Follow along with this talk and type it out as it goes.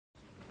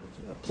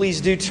Please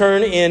do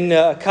turn in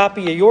a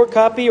copy of your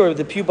copy or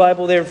the Pew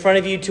Bible there in front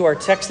of you to our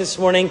text this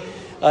morning.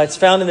 It's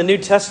found in the New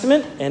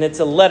Testament, and it's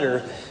a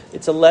letter.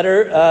 It's a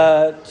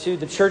letter to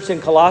the church in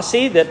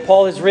Colossae that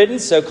Paul has written.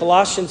 So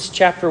Colossians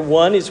chapter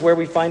 1 is where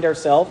we find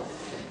ourselves.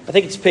 I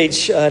think it's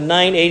page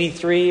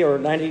 983 or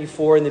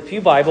 984 in the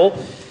Pew Bible.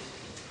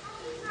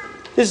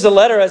 This is a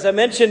letter, as I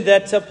mentioned,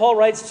 that Paul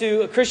writes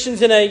to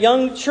Christians in a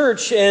young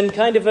church in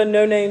kind of a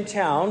no-name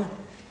town.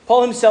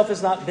 Paul himself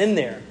has not been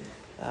there.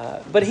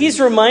 But he's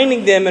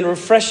reminding them and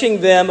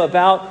refreshing them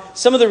about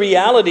some of the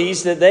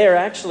realities that they are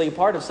actually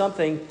part of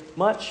something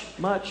much,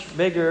 much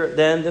bigger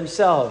than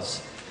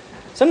themselves.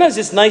 Sometimes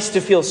it's nice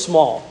to feel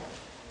small.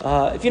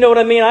 If you know what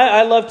I mean,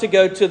 I love to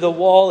go to the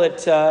wall at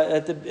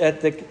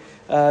the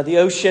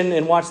ocean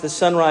and watch the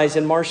sunrise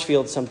in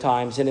Marshfield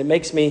sometimes, and it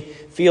makes me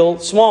feel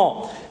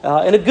small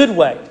in a good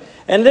way.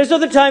 And there's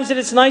other times that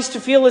it's nice to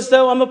feel as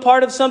though I'm a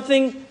part of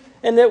something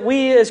and that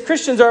we as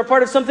Christians are a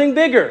part of something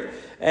bigger.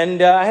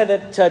 And I had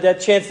that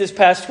chance this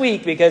past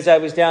week because I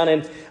was down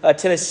in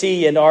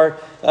Tennessee, and our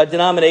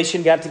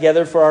denomination got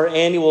together for our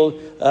annual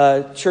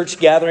church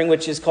gathering,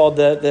 which is called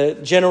the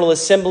General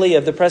Assembly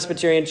of the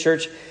Presbyterian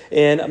Church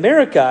in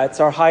America. It's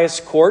our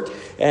highest court,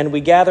 and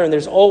we gather, and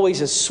there's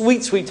always a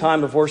sweet, sweet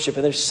time of worship.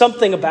 And there's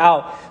something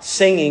about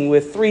singing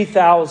with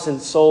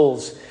 3,000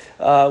 souls.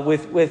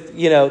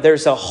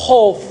 There's a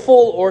whole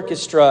full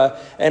orchestra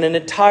and an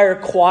entire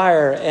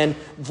choir and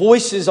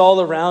voices all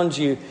around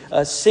you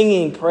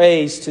singing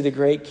praise to the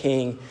great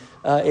King.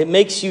 It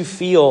makes you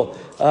feel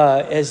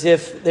as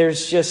if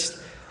there's just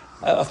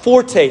a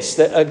foretaste,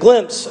 a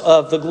glimpse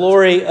of the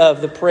glory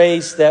of the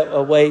praise that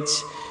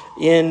awaits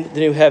in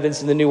the new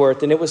heavens and the new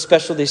earth. And it was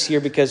special this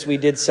year because we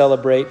did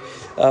celebrate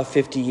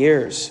 50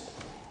 years.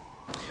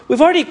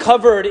 We've already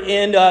covered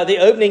in the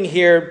opening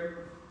here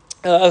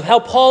of how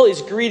Paul is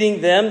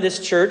greeting them, this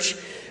church.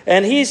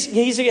 And he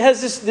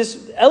has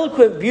this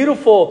eloquent,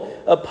 beautiful,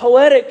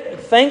 poetic,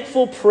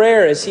 thankful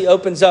prayer as he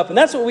opens up. And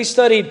that's what we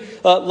studied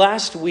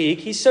last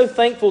week. He's so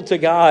thankful to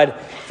God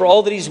for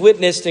all that he's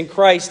witnessed in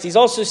Christ. He's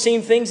also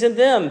seen things in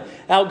them,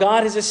 how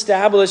God has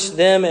established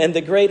them and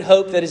the great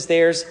hope that is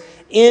theirs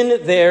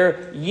in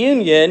their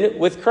union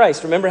with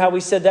Christ. Remember how we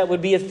said that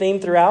would be a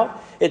theme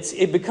throughout?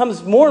 It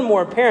becomes more and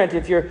more apparent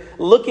if you're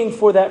looking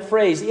for that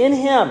phrase, in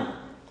him.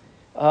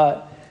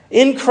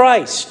 In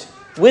Christ,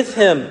 with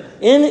him,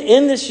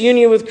 in this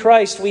union with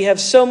Christ, we have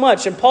so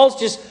much. And Paul's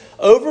just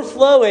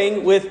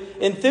overflowing with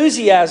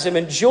enthusiasm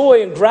and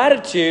joy and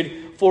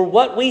gratitude for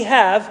what we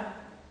have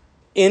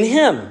in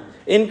him,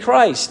 in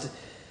Christ.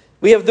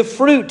 We have the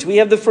fruit, we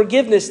have the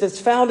forgiveness that's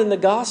found in the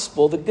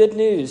gospel, the good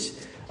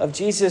news of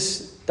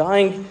Jesus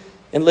dying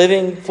and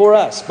living for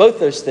us, both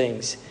those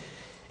things.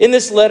 In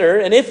this letter,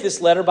 and if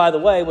this letter, by the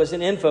way, was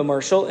an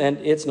infomercial, and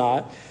it's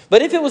not,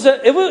 but if it was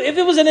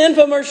an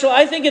infomercial,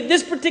 I think at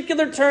this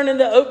particular turn in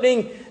the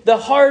opening, the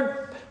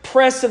hard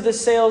press of the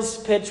sales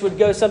pitch would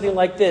go something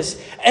like this.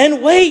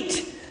 And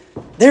wait,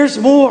 there's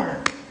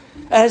more.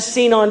 As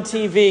seen on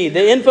TV,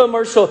 the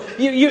infomercial.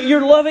 You're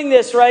loving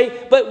this,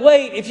 right? But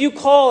wait, if you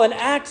call and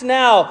act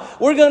now,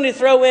 we're going to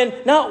throw in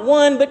not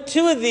one, but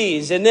two of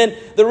these. And then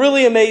the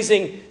really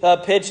amazing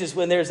pitch is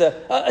when there's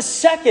a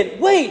second.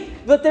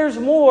 Wait, but there's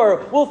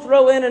more. We'll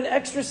throw in an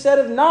extra set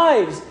of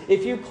knives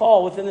if you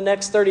call within the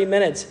next 30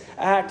 minutes.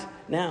 Act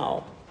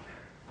now.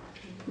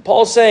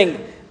 Paul's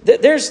saying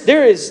that there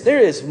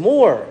is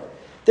more.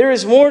 There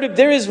is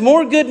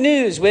more good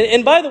news.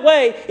 And by the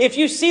way, if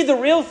you see the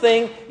real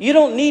thing, you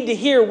don't need to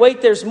hear,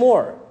 wait, there's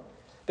more.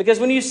 Because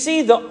when you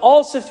see the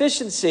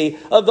all-sufficiency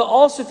of the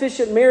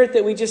all-sufficient merit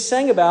that we just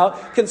sang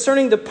about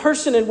concerning the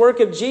person and work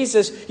of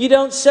Jesus, you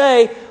don't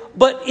say,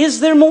 but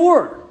is there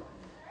more?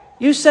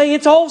 You say,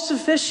 it's all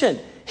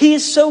sufficient. He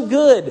is so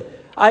good.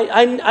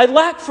 I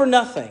lack for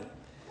nothing.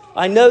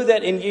 I know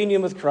that in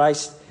union with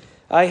Christ,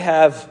 I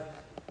have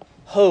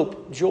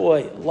hope,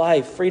 joy,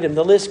 life, freedom.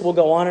 The list will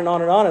go on and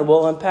on and on, and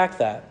we'll unpack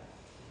that.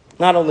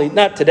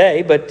 Not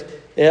today, but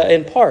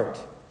in part.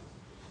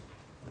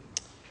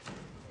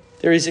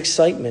 There is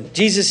excitement.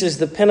 Jesus is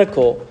the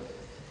pinnacle.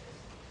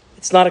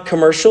 It's not a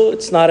commercial.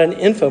 It's not an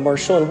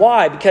infomercial. And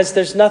why? Because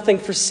there's nothing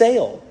for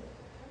sale.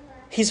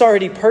 He's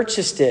already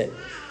purchased it.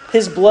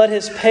 His blood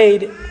has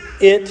paid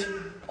it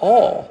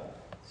all.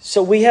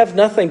 So we have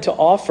nothing to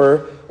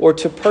offer or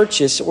to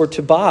purchase or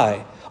to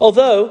buy.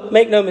 Although,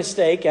 make no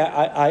mistake,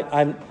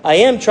 I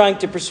am trying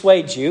to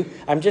persuade you.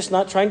 I'm just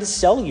not trying to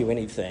sell you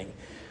anything.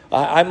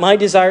 My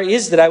desire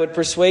is that I would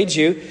persuade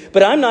you,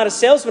 but I'm not a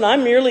salesman.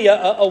 I'm merely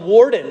a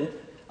warden.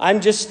 I'm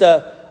just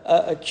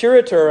a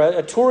curator,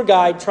 a tour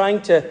guide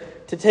trying to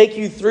take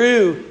you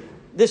through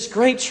this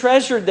great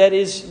treasure that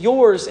is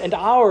yours and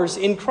ours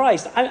in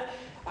Christ.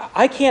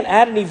 I can't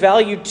add any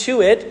value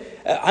to it.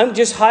 I'm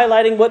just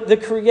highlighting what the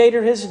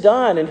Creator has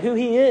done and who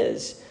He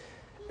is.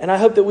 And I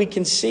hope that we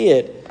can see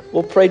it.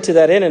 We'll pray to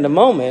that in a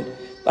moment.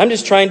 I'm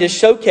just trying to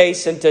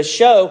showcase and to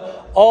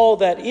show all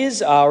that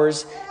is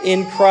ours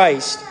in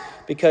Christ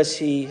because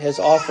He has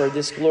offered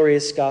this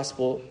glorious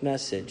gospel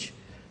message.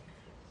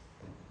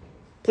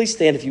 Please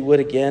stand if you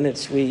would again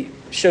as we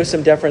show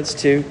some deference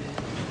to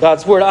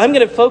God's Word. I'm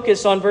going to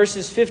focus on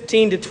verses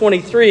 15 to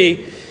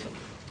 23,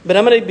 but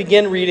I'm going to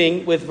begin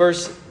reading with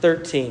verse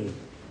 13.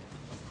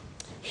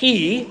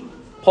 He,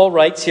 Paul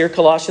writes here,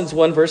 Colossians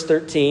 1, verse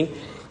 13,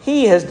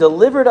 He has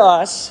delivered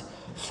us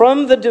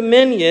from the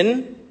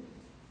dominion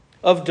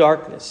of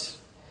darkness,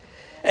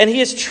 and He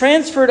has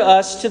transferred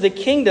us to the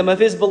kingdom of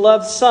His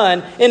beloved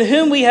Son, in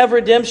whom we have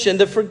redemption,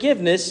 the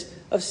forgiveness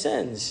of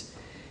sins.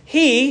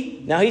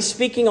 He, now he's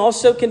speaking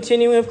also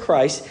continuing of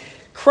Christ,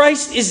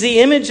 Christ is the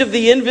image of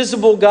the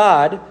invisible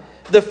God,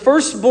 the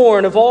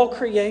firstborn of all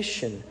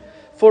creation.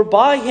 For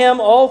by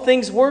Him all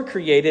things were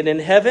created in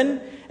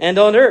heaven and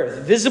on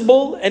earth,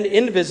 visible and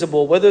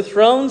invisible, whether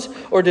thrones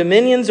or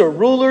dominions or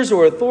rulers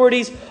or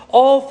authorities,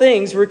 all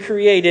things were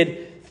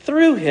created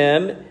through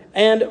Him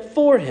and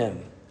for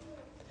Him.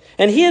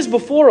 And He is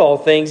before all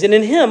things, and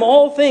in Him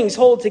all things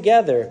hold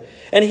together.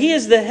 And He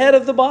is the head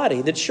of the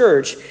body, the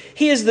church.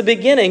 He is the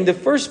beginning, the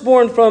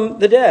firstborn from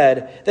the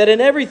dead, that in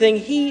everything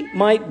He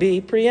might be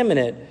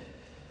preeminent.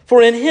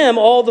 For in Him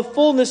all the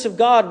fullness of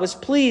God was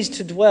pleased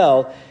to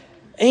dwell,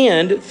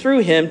 and through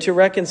Him to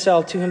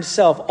reconcile to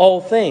Himself all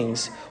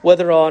things,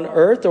 whether on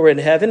earth or in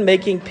heaven,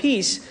 making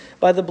peace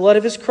by the blood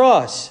of His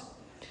cross.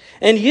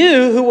 And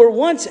you who were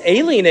once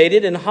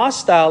alienated and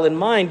hostile in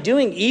mind,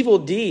 doing evil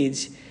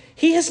deeds,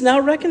 He has now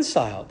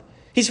reconciled.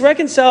 He's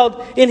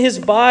reconciled in His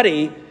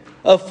body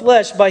of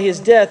flesh by His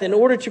death in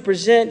order to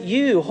present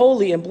you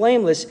holy and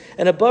blameless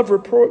and above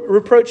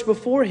reproach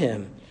before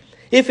Him.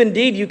 If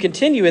indeed you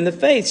continue in the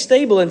faith,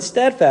 stable and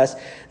steadfast,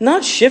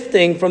 not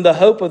shifting from the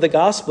hope of the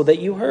gospel that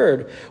you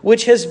heard,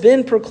 which has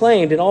been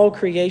proclaimed in all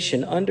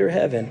creation under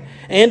heaven,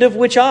 and of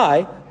which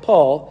I,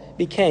 Paul,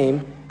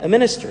 became a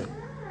minister.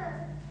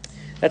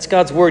 That's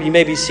God's word. You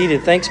may be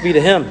seated. Thanks be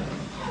to Him.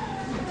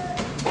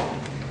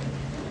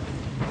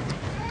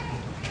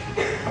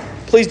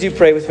 Please do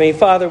pray with me.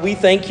 Father, we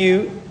thank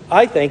you.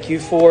 I thank you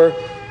for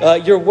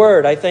your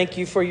word. I thank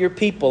you for your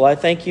people. I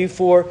thank you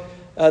for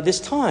this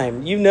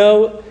time. You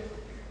know,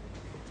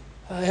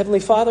 Heavenly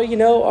Father, you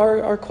know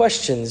our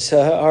questions,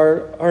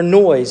 our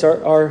noise,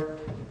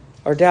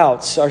 our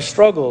doubts, our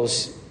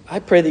struggles. I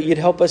pray that you'd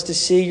help us to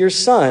see your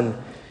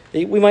Son,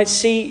 that we might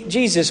see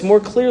Jesus more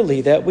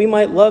clearly, that we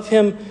might love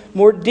Him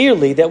more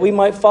dearly, that we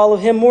might follow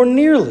Him more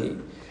nearly.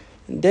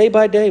 And day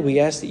by day, we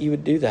ask that you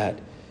would do that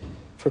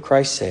for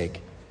Christ's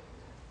sake.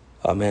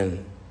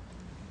 Amen.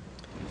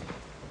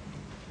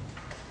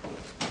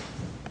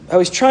 I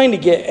was trying to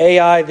get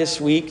AI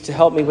this week to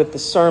help me with the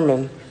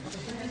sermon.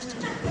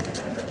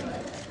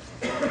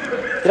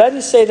 Did I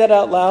just say that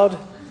out loud?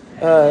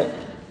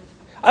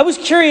 I was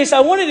curious. I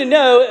wanted to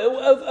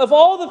know, of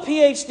all the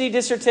PhD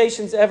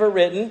dissertations ever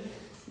written,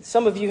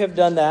 some of you have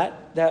done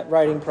that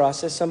writing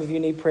process. Some of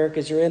you need prayer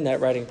because you're in that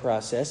writing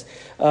process.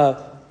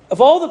 Of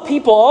all the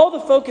people, all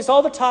the focus,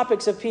 all the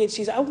topics of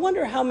PhDs, I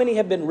wonder how many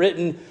have been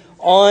written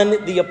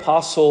on the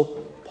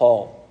Apostle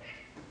Paul.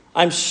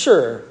 I'm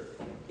sure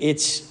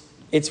it's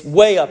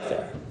way up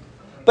there.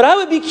 But I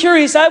would be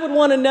curious. I would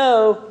want to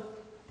know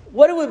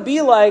what it would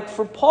be like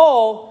for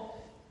Paul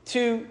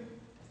to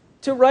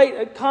write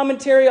a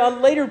commentary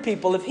on later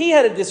people, if he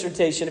had a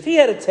dissertation, if he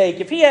had a take,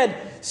 if he had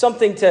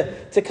something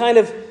to kind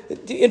of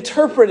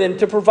interpret and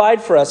to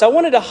provide for us. I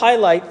wanted to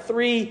highlight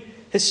three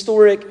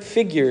historic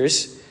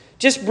figures,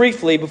 just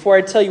briefly, before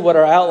I tell you what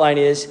our outline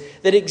is,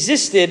 that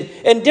existed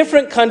in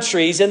different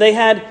countries, and they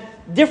had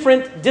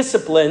different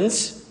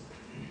disciplines,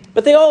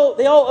 but they all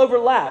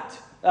overlapped.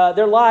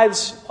 Their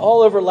lives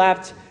all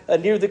overlapped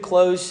near the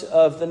close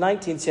of the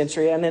 19th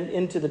century and then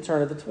into the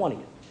turn of the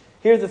 20th.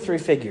 Here are the three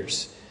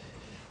figures.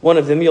 One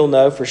of them you'll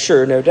know for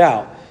sure, no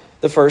doubt.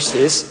 The first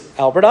is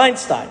Albert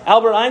Einstein.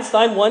 Albert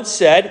Einstein once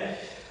said,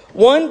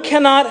 "One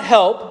cannot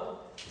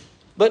help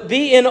but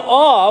be in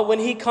awe when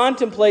he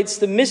contemplates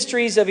the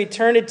mysteries of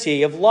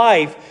eternity, of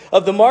life,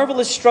 of the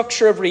marvelous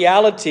structure of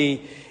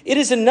reality. It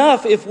is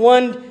enough if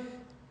one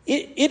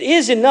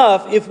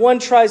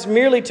tries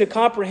merely to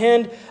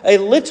comprehend a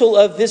little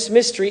of this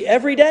mystery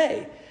every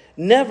day.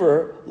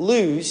 Never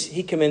lose,"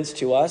 he commends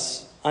to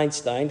us,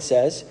 Einstein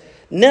says,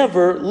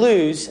 "never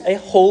lose a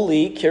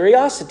holy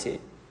curiosity."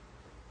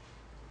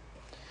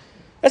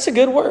 That's a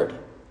good word.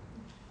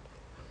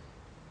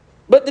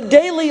 But the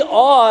daily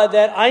awe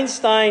that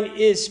Einstein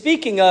is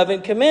speaking of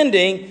and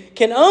commending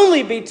can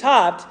only be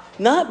topped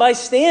not by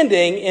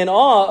standing in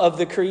awe of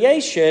the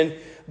creation,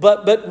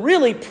 but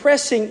really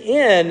pressing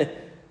in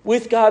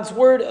with God's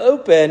word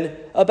open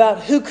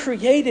about who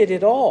created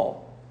it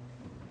all.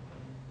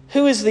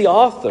 Who is the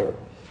author?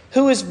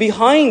 Who is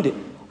behind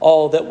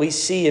all that we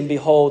see and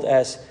behold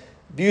as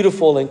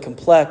beautiful and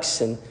complex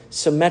and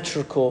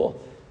symmetrical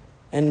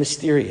and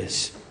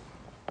mysterious?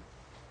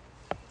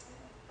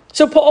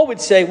 So Paul would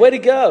say, way to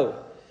go.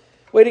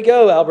 Way to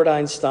go, Albert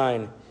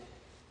Einstein.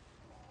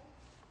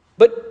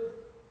 But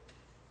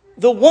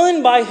the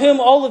one by whom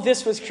all of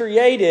this was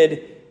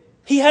created,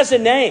 he has a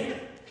name.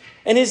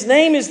 And his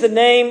name is the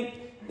name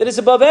that is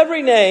above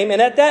every name. And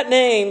at that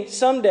name,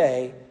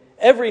 someday,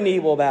 every knee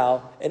will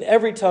bow and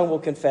every tongue will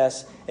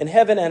confess in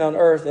heaven and on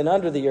earth and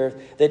under the earth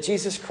that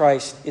Jesus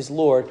Christ is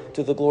Lord,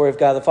 to the glory of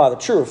God the Father.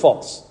 True or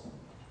false?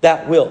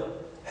 That will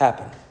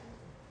happen.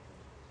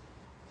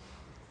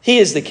 He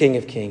is the King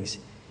of Kings.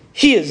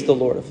 He is the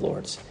Lord of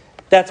Lords.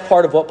 That's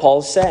part of what Paul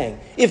is saying.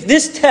 If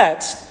this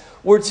text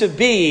were to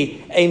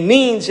be a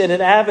means and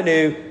an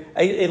avenue,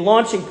 a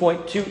launching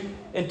point to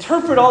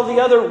interpret all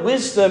the other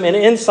wisdom and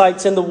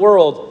insights in the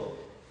world,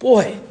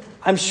 boy,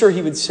 I'm sure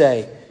he would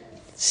say,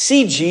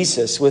 see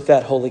Jesus with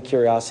that holy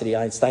curiosity,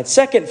 Einstein.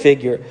 Second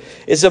figure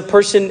is a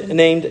person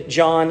named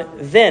John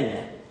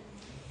Venn.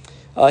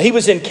 He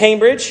was in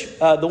Cambridge,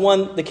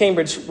 the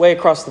Cambridge way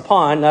across the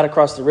pond, not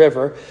across the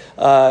river.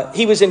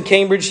 He was in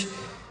Cambridge,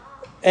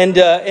 and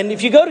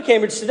if you go to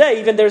Cambridge today,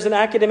 even there's an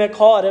academic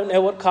hall. I don't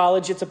know what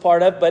college it's a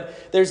part of,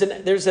 but there's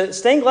a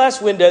stained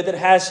glass window that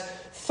has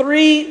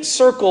 3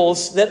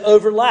 circles that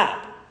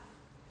overlap.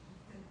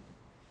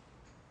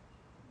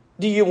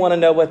 Do you want to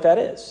know what that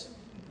is?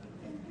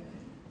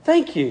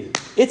 Thank you.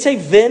 It's a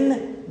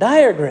Venn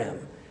diagram.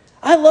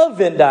 I love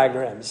Venn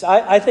diagrams.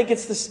 I think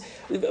it's this.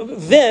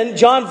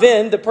 John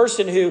Venn, the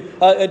person who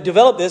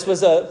developed this,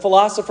 was a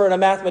philosopher and a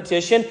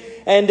mathematician.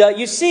 And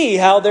you see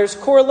how there's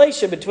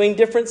correlation between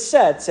different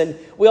sets. And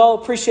we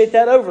all appreciate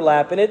that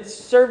overlap. And it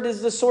served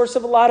as the source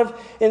of a lot of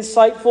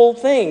insightful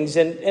things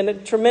and a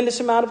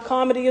tremendous amount of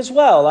comedy as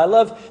well. I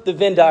love the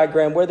Venn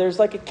diagram where there's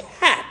like a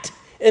cat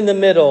in the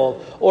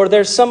middle. Or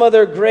there's some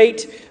other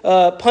great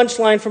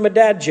punchline from a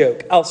dad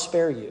joke. I'll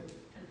spare you.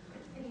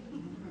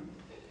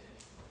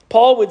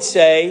 Paul would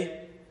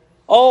say,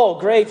 oh,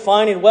 great,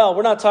 fine and well.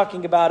 We're not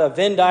talking about a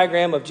Venn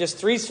diagram of just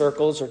 3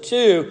 circles or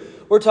 2.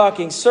 We're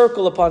talking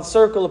circle upon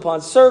circle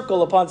upon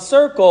circle upon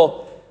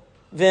circle.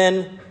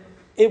 Then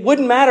it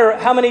wouldn't matter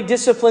how many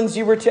disciplines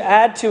you were to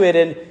add to it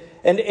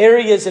and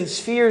areas and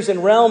spheres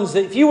and realms.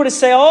 If you were to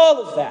say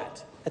all of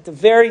that, at the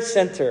very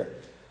center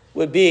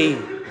would be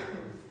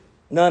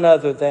none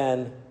other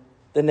than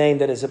the name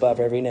that is above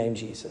every name,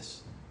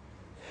 Jesus.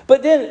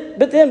 But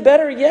then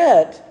better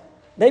yet,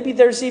 maybe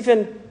there's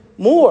even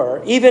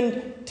more,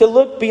 even to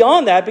look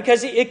beyond that,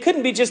 because it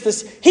couldn't be just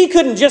this. He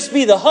couldn't just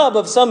be the hub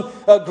of some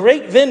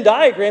great Venn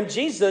diagram.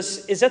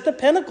 Jesus is at the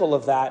pinnacle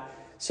of that.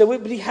 So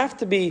it would have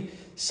to be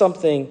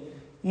something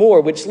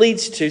more, which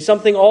leads to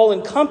something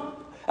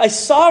a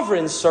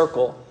sovereign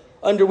circle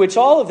under which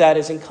all of that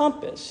is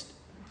encompassed.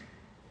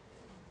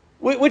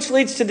 Which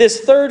leads to this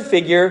third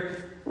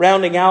figure,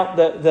 rounding out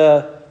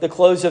the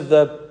close of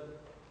the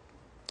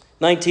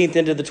 19th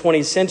into the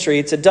 20th century.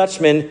 It's a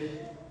Dutchman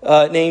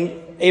named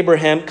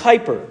Abraham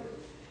Kuyper.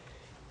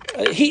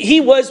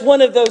 He was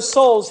one of those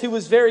souls who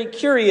was very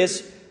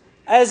curious,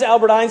 as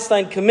Albert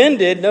Einstein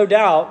commended, no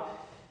doubt.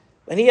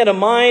 And he had a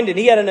mind and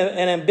he had an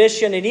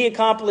ambition and he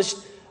accomplished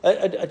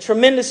a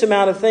tremendous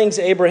amount of things,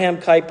 Abraham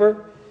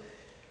Kuyper.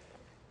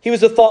 He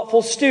was a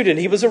thoughtful student.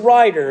 He was a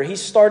writer. He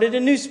started a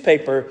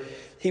newspaper.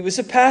 He was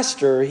a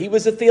pastor. He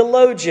was a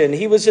theologian.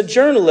 He was a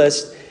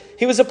journalist.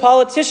 He was a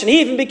politician.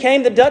 He even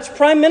became the Dutch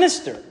prime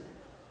minister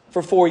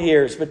for 4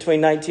 years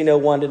between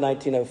 1901 to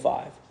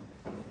 1905.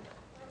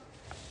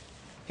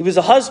 He was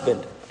a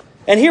husband.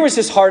 And here was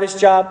his hardest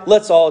job.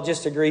 Let's all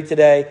just agree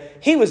today.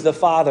 He was the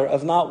father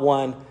of not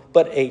 1,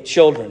 but 8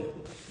 children.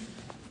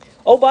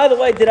 Oh, by the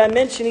way, did I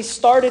mention he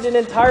started an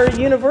entire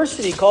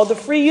university called the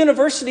Free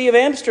University of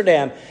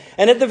Amsterdam?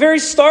 And at the very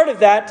start of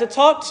that, to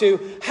talk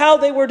to how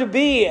they were to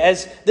be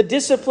as the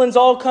disciplines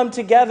all come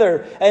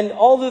together and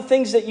all the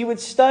things that you would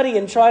study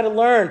and try to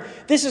learn.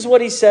 This is what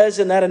he says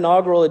in that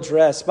inaugural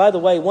address. By the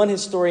way, one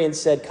historian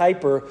said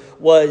Kuyper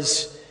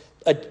was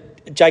a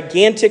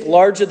gigantic,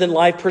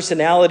 larger-than-life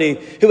personality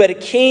who had a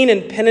keen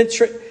and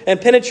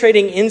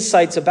penetrating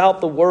insights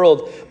about the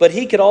world, but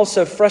he could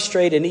also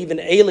frustrate and even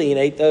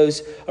alienate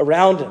those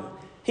around him.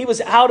 He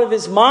was out of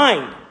his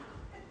mind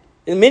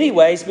in many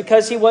ways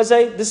because he was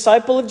a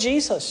disciple of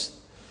Jesus.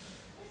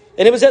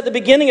 And it was at the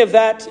beginning of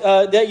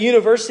that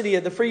university,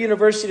 the Free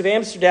University of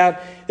Amsterdam,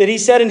 that he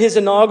said in his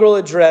inaugural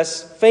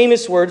address,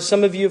 famous words,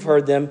 some of you have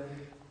heard them.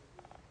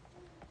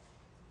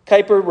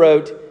 Kuyper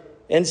wrote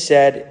and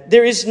said,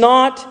 "There is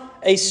not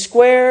a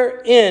square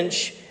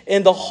inch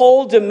in the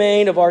whole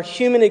domain of our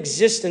human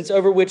existence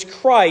over which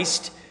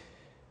Christ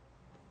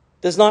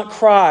does not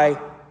cry,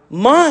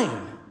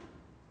 'Mine.'"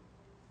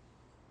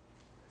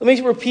 Let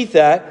me repeat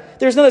that.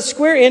 There's not a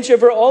square inch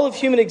over all of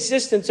human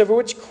existence over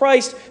which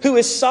Christ, who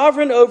is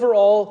sovereign over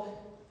all,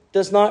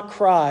 does not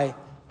cry,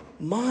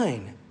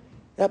 "Mine."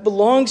 That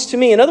belongs to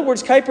me. In other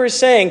words, Kuyper is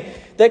saying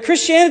that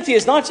Christianity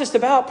is not just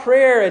about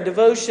prayer and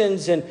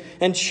devotions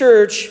and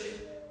church,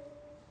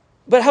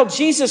 but how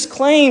Jesus'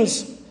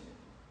 claims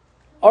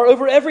are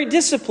over every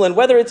discipline,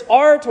 whether it's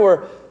art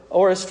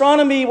or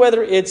astronomy,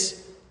 whether it's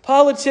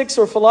politics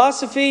or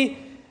philosophy,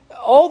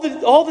 all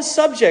the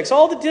subjects,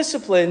 all the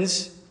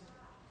disciplines.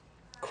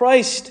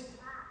 Christ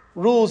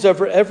rules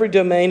over every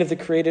domain of the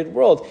created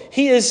world.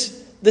 He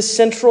is the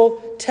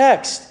central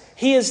text.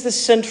 He is the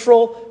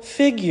central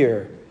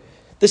figure.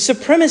 The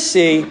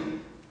supremacy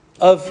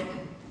of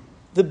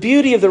the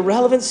beauty of the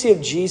relevancy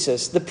of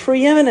Jesus, the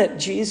preeminent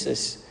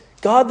Jesus,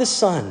 God the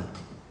Son.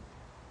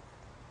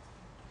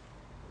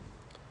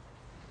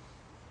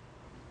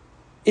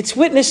 It's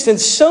witnessed in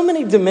so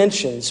many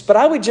dimensions, but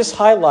I would just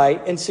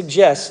highlight and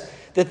suggest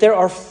that there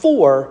are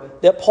 4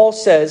 that Paul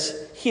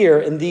says here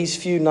in these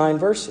few 9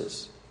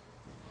 verses.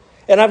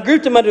 And I've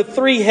grouped them under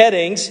 3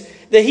 headings: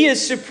 that he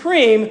is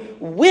supreme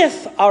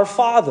with our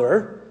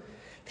Father.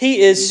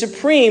 He is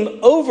supreme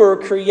over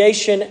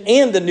creation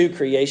and the new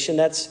creation.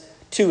 That's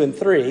 2 and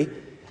 3.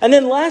 And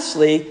then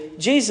lastly,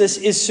 Jesus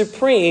is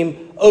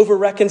supreme over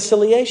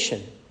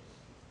reconciliation.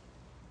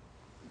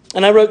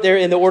 And I wrote there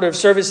in the order of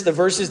service the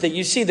verses that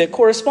you see that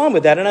correspond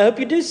with that. And I hope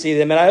you do see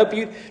them. And I hope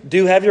you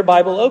do have your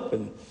Bible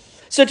open.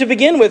 So to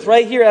begin with,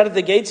 right here out of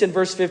the gates in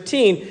verse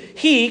 15,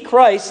 he,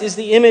 Christ, is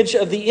the image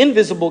of the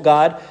invisible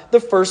God,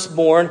 the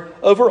firstborn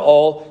over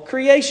all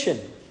creation.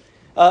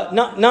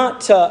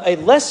 Not a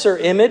lesser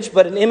image,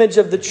 but an image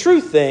of the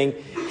true thing.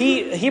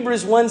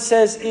 Hebrews 1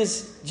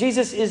 says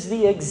Jesus is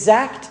the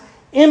exact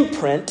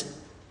imprint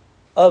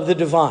of the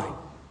divine.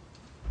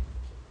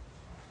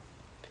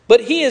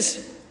 But he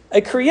is a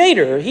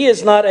creator. He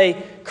is not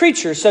a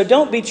creature. So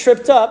don't be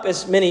tripped up,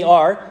 as many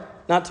are,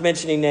 not to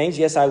mention any names.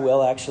 Yes, I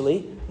will,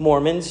 actually.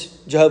 Mormons,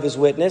 Jehovah's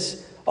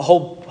Witness, a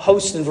whole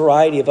host and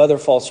variety of other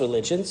false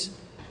religions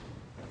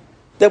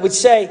that would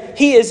say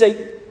he is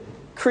a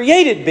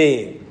created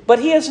being. But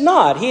he is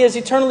not. He has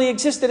eternally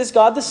existed as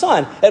God the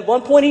Son. At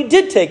one point, he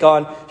did take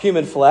on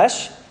human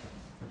flesh.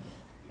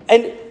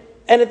 And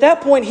at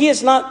that point, he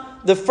is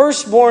not the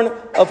firstborn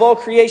of all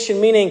creation,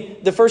 meaning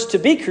the first to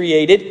be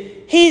created.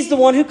 He's the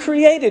one who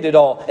created it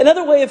all.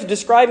 Another way of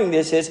describing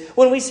this is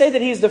when we say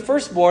that he's the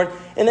firstborn,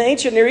 in the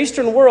ancient Near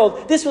Eastern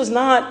world, this was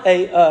not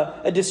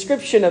a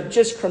description of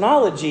just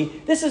chronology.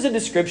 This is a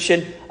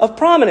description of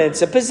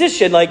prominence, a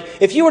position. Like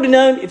if you were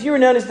known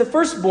as the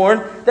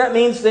firstborn, that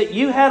means that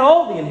you had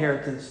all the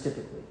inheritance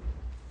typically.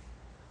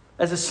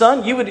 As a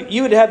son, you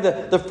would have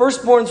the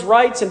firstborn's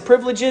rights and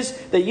privileges,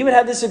 that you would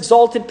have this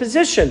exalted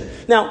position.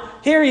 Now,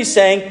 here he's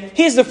saying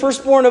he's the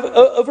firstborn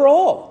over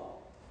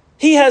all.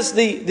 He has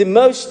the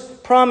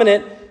most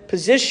prominent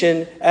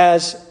position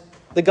as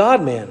the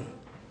God-man.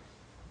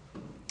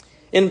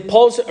 In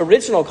Paul's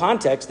original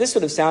context, this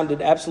would have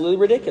sounded absolutely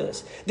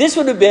ridiculous. This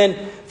would have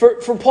been,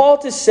 for Paul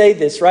to say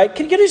this, right?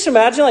 Can you just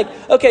imagine,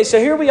 okay, so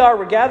here we are,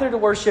 we're gathered to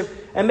worship,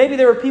 and maybe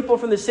there were people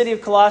from the city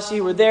of Colossae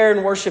who were there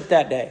and worshiped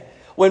that day.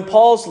 When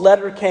Paul's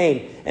letter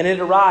came, and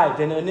it arrived,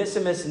 and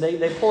Onesimus, and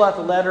they pull out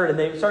the letter, and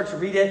they start to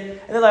read it,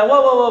 and they're like,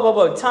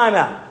 whoa, time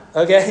out,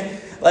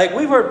 okay? Like,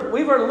 we've heard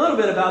a little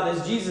bit about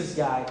this Jesus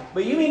guy,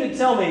 but you mean to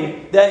tell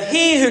me that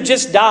he who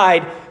just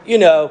died,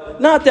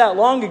 not that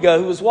long ago,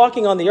 who was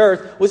walking on the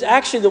earth, was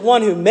actually the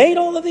one who made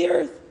all of the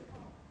earth?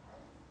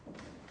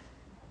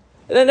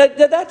 And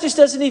that just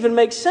doesn't even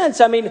make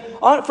sense. I mean,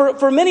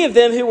 for many of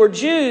them who were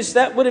Jews,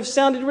 that would have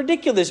sounded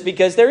ridiculous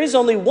because there is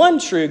only one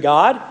true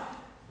God.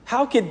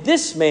 How could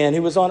this man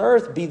who was on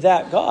earth be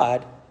that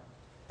God?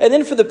 And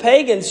then for the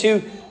pagans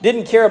who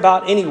didn't care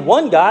about any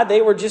one God,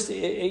 they were just,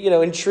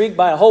 intrigued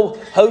by a whole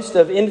host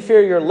of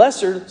inferior,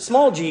 lesser,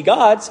 small g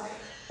gods.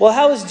 Well,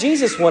 how is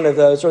Jesus one of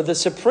those, or the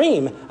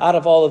supreme out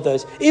of all of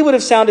those? It would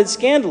have sounded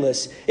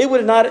scandalous. It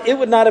would not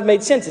have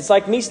made sense. It's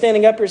like me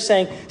standing up here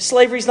saying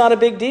slavery's not a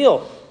big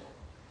deal,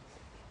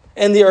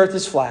 and the earth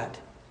is flat.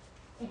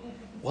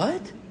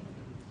 What?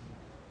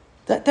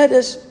 That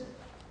is.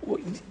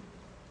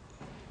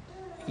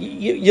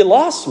 You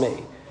lost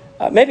me.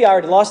 Maybe I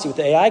already lost you with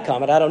the AI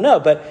comment. I don't know.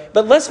 But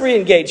let's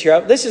re-engage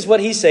here. This is what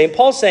he's saying.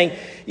 Paul's saying,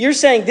 you're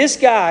saying this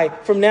guy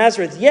from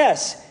Nazareth,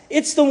 yes,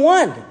 it's the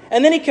one.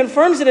 And then he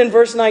confirms it in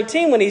verse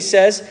 19 when he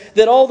says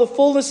that all the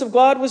fullness of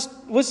God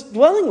was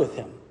dwelling with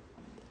him.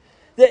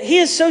 That he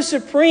is so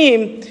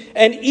supreme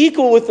and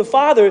equal with the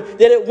Father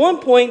that at one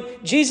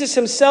point Jesus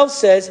himself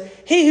says,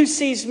 he who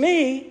sees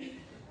me,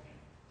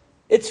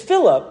 it's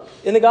Philip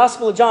in the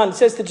Gospel of John. It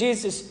says to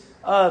Jesus,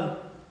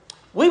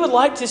 we would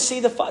like to see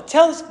the Father.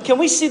 Tell us, can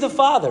we see the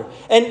Father?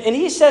 And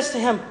he says to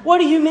him, what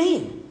do you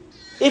mean?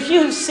 If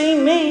you have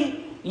seen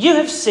me, you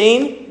have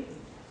seen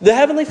the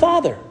Heavenly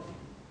Father.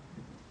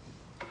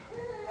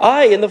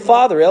 I and the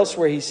Father,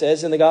 elsewhere he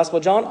says in the Gospel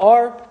of John,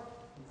 are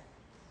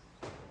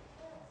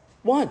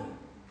one.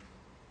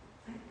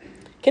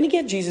 Can you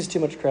give Jesus too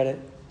much credit?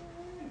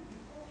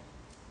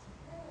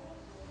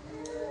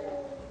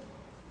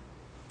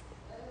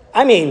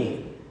 I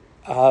mean,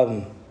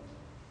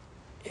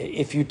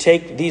 if you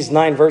take these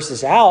 9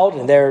 verses out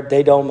and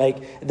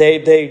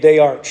they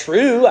aren't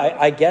true,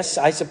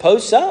 I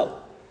suppose so.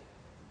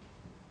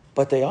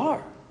 But they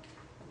are.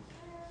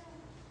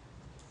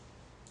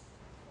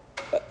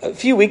 A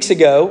few weeks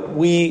ago,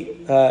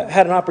 we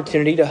had an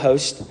opportunity to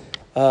host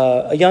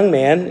a young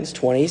man in his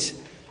 20s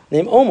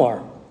named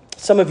Omar.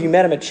 Some of you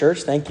met him at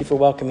church. Thank you for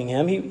welcoming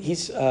him.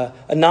 He's a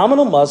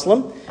nominal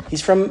Muslim.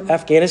 He's from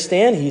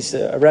Afghanistan. He's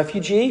a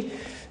refugee.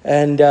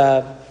 And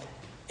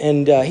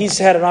he's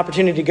had an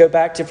opportunity to go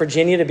back to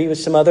Virginia to be with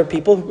some other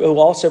people who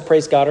also,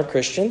 praise God, are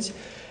Christians.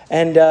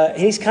 And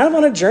he's kind of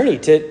on a journey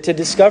to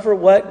discover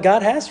what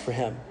God has for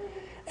him.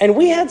 And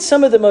we had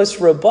some of the most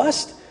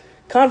robust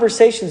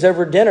conversations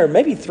over dinner,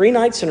 maybe 3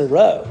 nights in a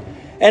row.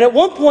 And at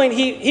one point,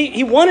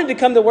 he wanted to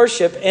come to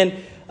worship, and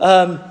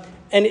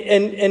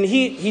And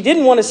he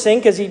didn't want to sing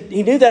because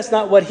he knew that's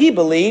not what he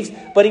believed,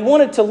 but he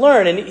wanted to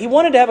learn. And he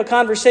wanted to have a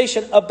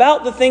conversation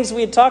about the things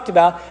we had talked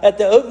about at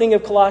the opening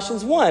of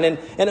Colossians 1.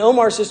 And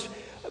Omar's just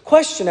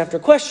question after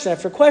question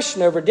after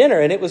question over dinner.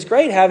 And it was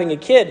great having a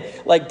kid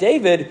like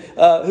David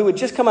who had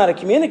just come out of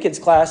communicants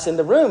class in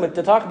the room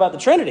to talk about the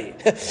Trinity.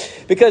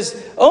 Because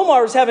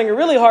Omar was having a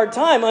really hard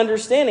time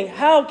understanding,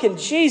 how can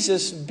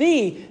Jesus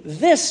be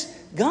this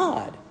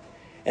God?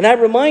 And I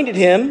reminded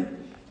him,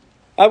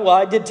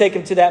 I did take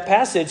him to that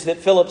passage that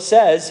Philip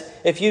says,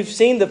 if you've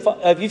seen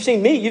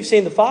me, you've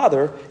seen the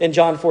Father in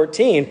John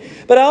 14.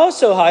 But I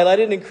also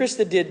highlighted, and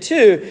Krista did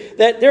too,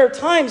 that there are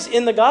times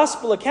in the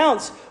gospel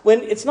accounts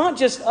when it's not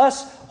just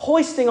us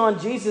hoisting on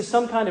Jesus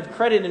some kind of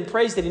credit and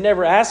praise that he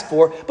never asked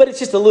for, but it's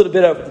just a little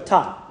bit over the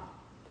top.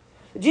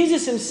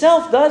 Jesus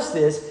himself does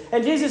this,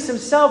 and Jesus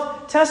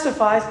himself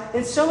testifies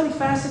in so many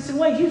facets and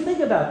ways. You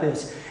think about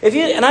this.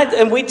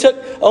 We took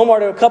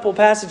Omar to a couple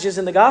passages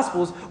in the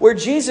Gospels where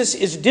Jesus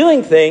is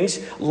doing things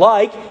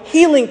like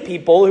healing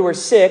people who are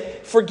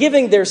sick,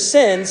 forgiving their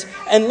sins,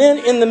 and then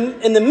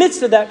in the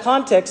midst of that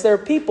context, there are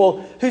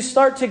people who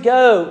start to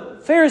go,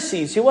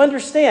 Pharisees who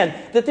understand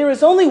that there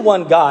is only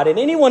one God, and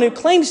anyone who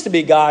claims to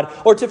be God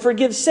or to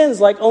forgive sins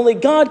like only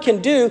God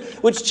can do,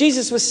 which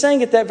Jesus was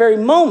saying at that very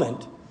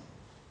moment,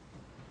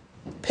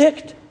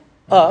 picked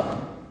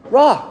up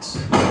rocks.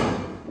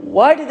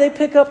 Why did they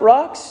pick up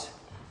rocks?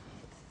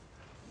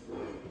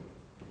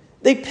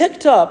 They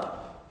picked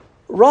up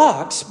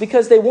rocks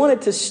because they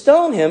wanted to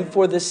stone him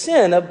for the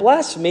sin of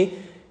blasphemy.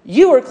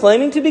 You are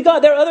claiming to be God.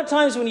 There are other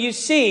times when you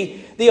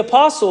see the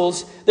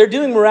apostles, they're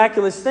doing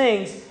miraculous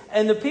things,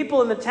 and the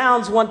people in the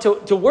towns want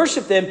to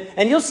worship them,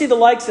 and you'll see the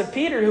likes of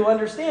Peter who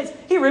understands.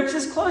 He rips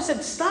his clothes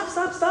and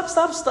says,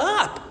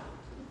 stop.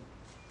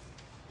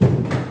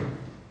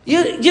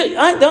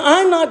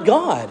 I'm not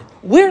God.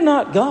 We're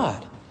not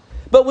God.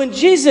 But when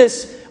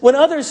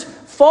others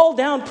fall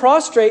down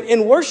prostrate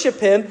and worship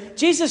him,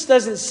 Jesus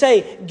doesn't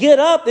say, get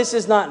up, this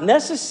is not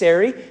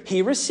necessary.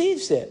 He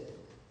receives it.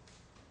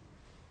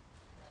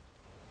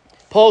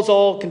 Paul's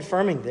all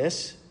confirming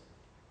this.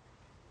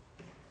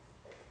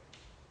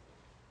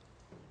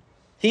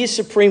 He is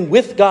supreme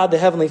with God, the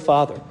Heavenly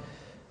Father.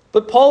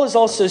 But Paul is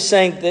also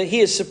saying that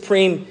he is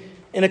supreme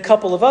in a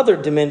couple of other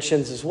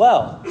dimensions as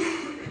well.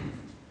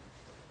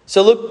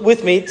 So look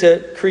with me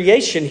to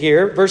creation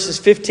here, verses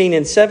 15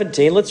 and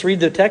 17. Let's read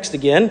the text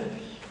again.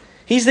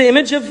 He's the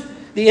image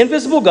of the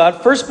invisible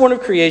God, firstborn of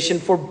creation,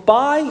 for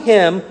by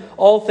him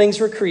all things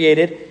were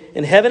created,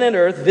 in heaven and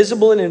earth,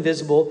 visible and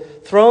invisible,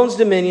 thrones,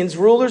 dominions,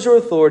 rulers or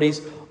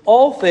authorities.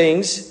 All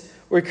things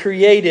were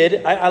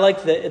created. I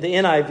like the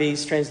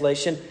NIV's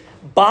translation,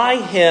 by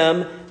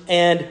him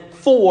and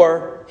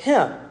for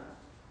him.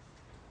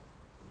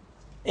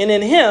 And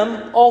in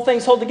him, all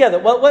things hold together.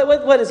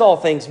 What does all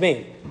things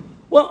mean?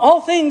 Well,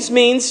 all things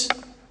means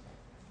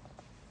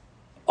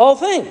all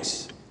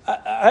things.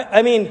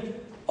 I mean,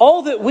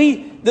 all that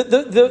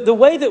the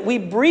way that we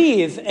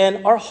breathe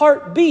and our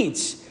heart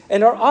beats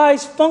and our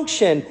eyes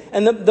function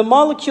and the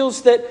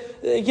molecules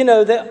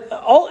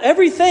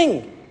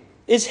everything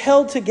is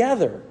held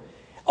together.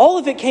 All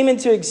of it came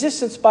into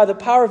existence by the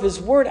power of his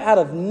word out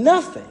of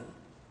nothing.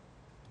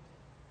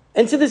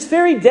 And to this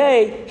very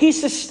day, he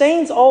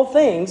sustains all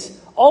things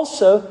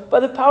also by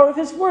the power of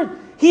his word.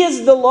 He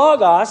is the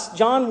Logos,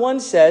 John 1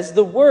 says,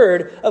 the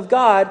Word of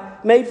God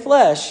made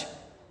flesh.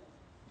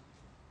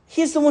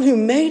 He is the one who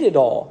made it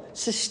all,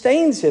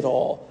 sustains it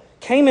all,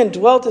 came and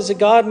dwelt as a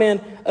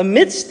God-man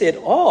amidst it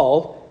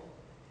all.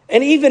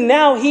 And even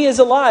now, he is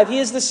alive. He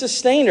is the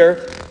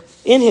sustainer.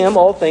 In him,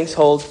 all things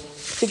hold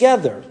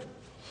together.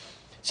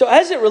 So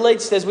as it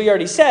relates, as we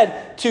already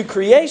said, to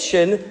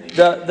creation,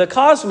 the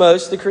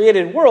cosmos, the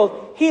created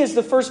world, he is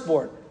the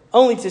firstborn.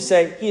 Only to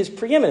say he is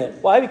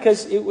preeminent. Why?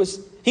 Because he was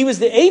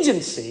the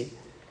agency.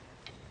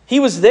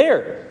 He was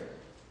there.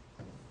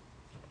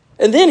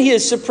 And then he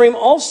is supreme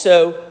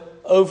also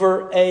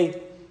over a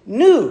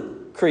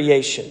new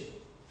creation.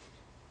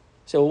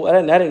 So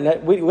I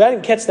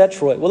didn't catch that,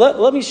 Troy. Well,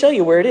 let me show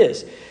you where it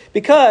is.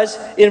 Because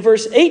in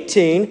verse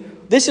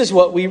 18, this is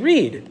what we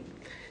read.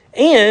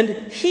 And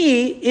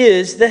he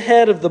is the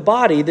head of the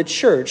body, the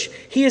church.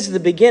 He is the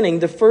beginning,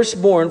 the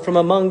firstborn from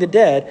among the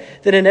dead,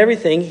 that in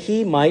everything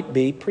he might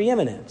be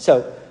preeminent.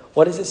 So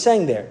what is it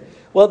saying there?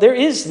 Well, there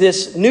is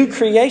this new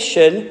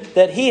creation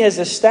that he has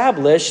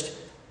established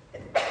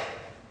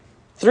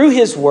through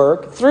his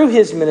work, through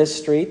his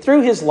ministry,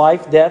 through his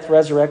life, death,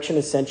 resurrection,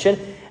 ascension.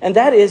 And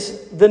that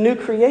is the new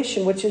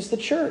creation, which is the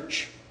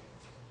church.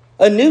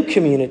 A new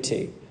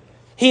community.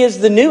 He is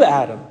the new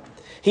Adam.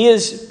 He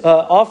is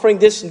offering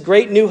this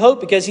great new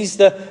hope because he's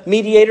the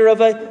mediator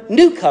of a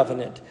new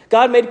covenant.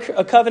 God made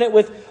a covenant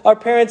with our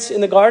parents in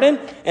the garden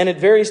and at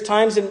various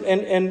times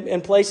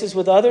and places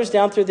with others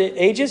down through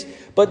the ages.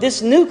 But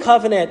this new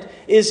covenant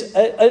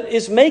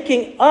is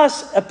making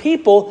us a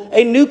people,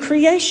 a new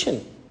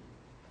creation.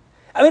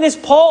 I mean, it's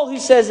Paul who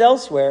says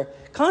elsewhere,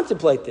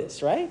 contemplate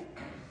this, right?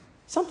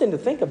 Something to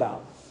think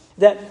about.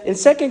 That in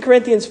 2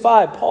 Corinthians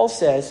 5, Paul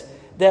says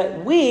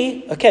that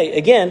we, okay,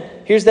 again,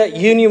 here's that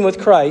union with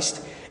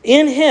Christ.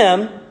 In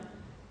him,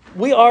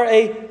 we are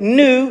a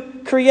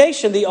new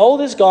creation. The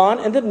old is gone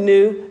and the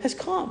new has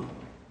come.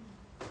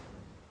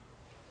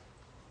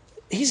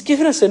 He's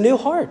given us a new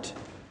heart,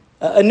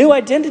 a new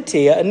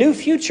identity, a new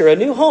future, a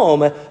new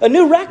home, a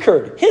new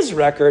record, his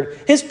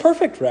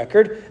perfect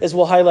record, as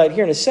we'll highlight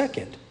here in a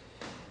second.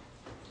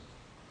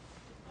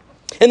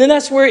 And then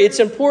that's where it's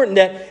important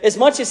that as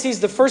much as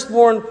he's the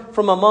firstborn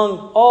from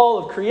among all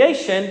of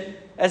creation,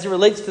 as it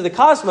relates to the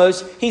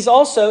cosmos, he's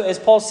also, as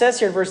Paul says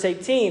here in verse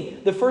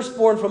 18, the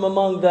firstborn from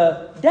among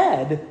the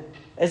dead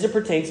as it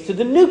pertains to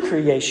the new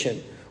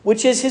creation,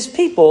 which is his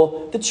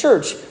people, the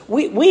church.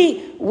 We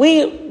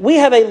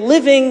have a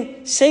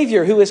living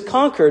Savior who has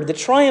conquered the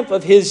triumph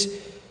of his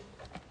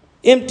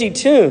empty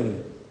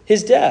tomb,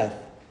 his death.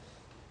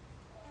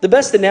 The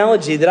best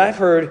analogy that I've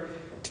heard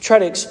to try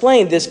to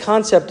explain this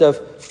concept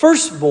of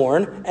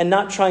firstborn and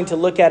not trying to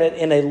look at it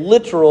in a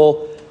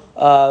literal,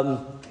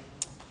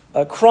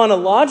 a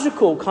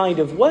chronological kind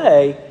of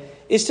way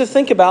is to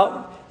think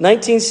about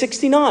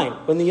 1969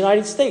 when the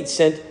United States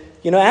sent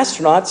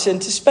astronauts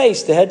into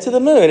space to head to the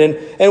moon.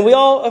 And we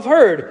all have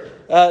heard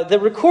the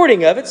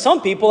recording of it.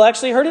 Some people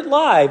actually heard it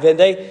live. And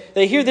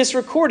they hear this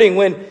recording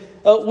when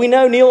we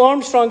know Neil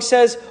Armstrong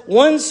says,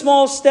 "One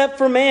small step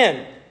for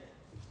man,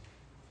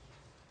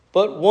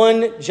 but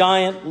one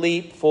giant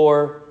leap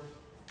for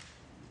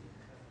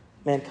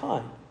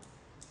mankind."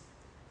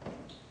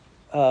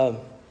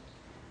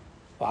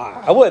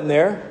 I wasn't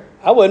there.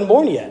 I wasn't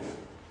born yet.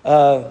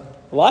 A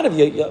lot of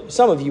you,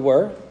 some of you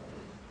were.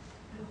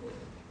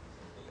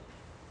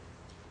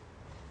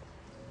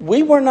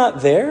 We were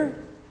not there.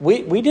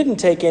 We didn't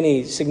take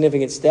any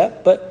significant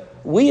step, but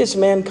we as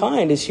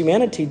mankind, as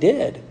humanity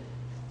did.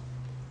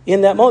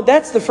 In that moment,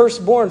 that's the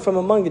firstborn from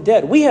among the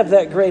dead. We have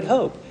that great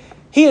hope.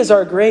 He is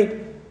our great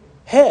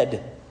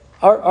head,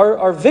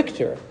 our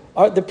victor,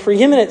 the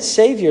preeminent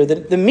Savior,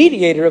 the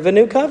mediator of a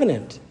new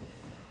covenant.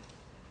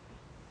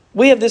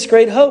 We have this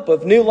great hope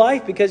of new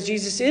life because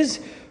Jesus is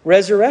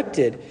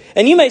resurrected.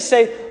 And you may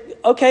say,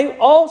 okay,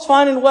 all's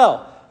fine and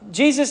well.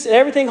 Jesus,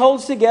 everything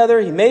holds together.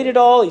 He made it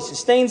all. He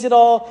sustains it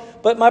all.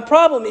 But my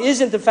problem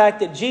isn't the fact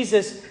that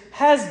Jesus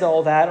has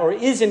all that or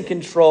is in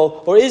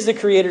control or is the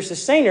creator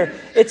sustainer.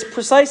 It's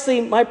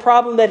precisely my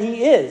problem that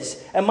he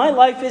is. And my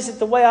life isn't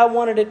the way I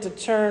wanted it to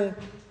turn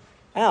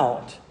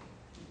out.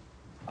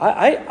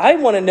 I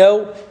want to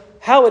know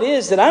how it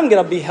is that I'm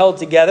going to be held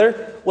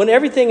together when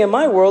everything in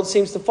my world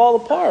seems to fall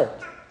apart.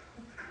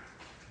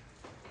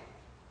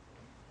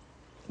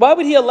 Why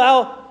would he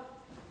allow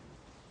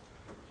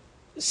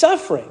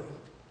suffering?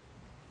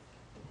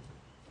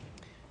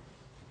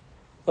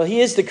 Well,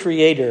 he is the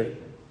creator,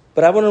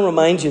 but I want to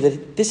remind you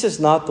that this is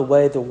not the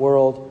way the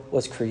world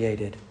was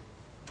created.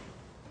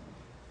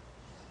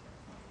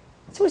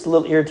 It's always a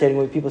little irritating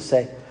when people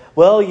say,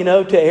 well,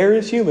 to err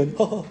is human.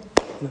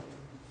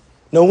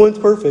 No one's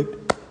perfect.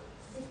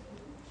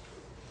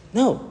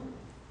 No,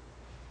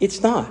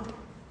 it's not.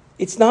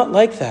 It's not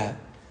like that.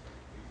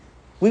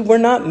 We were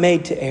not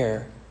made to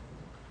err,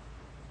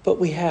 but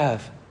we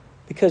have,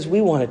 because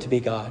we wanted to be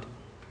God.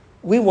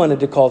 We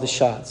wanted to call the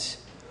shots.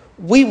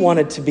 We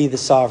wanted to be the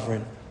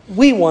sovereign.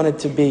 We wanted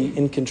to be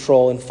in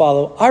control and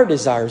follow our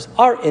desires,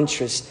 our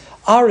interests,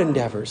 our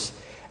endeavors.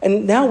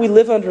 And now we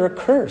live under a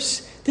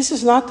curse. This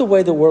is not the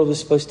way the world is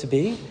supposed to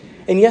be.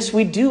 And yes,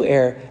 we do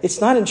err.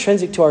 It's not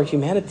intrinsic to our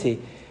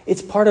humanity.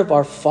 It's part of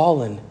our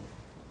fallen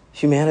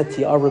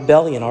humanity, our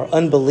rebellion, our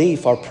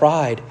unbelief, our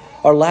pride,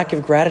 our lack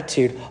of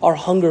gratitude, our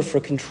hunger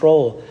for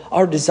control,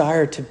 our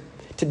desire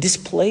to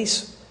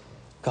displace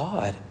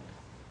God.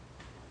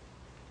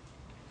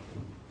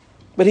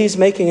 But he's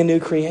making a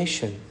new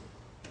creation,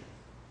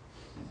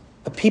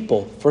 a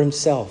people for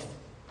himself.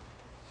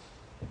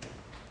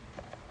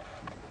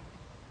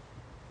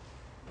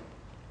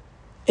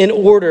 In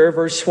order,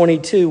 verse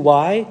 22,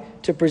 why?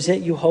 To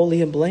present you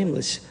holy and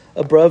blameless,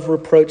 above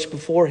reproach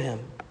before him.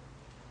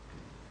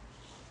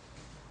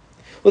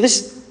 Well,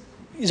 this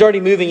is already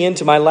moving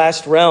into my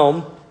last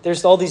realm.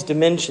 There's all these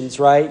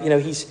dimensions, right?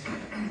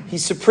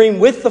 He's supreme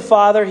with the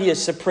Father. He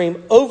is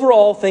supreme over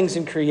all things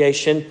in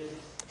creation.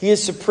 He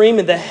is supreme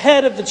in the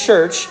head of the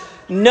church.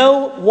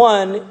 No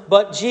one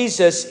but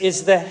Jesus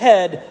is the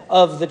head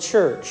of the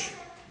church.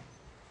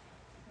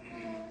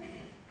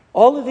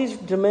 All of these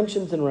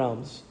dimensions and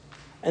realms.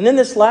 And then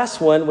this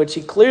last one, which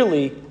he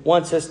clearly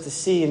wants us to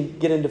see and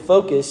get into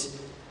focus,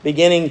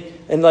 beginning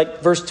in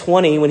verse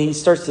 20, when he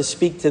starts to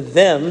speak to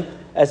them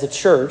as a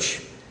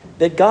church,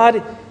 that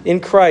God in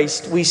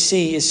Christ, we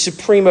see, is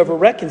supreme over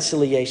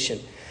reconciliation.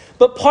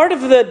 But part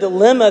of the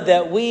dilemma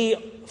that we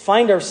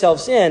find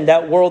ourselves in,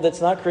 that world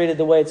that's not created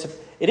the way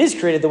it is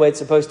created the way it's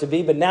supposed to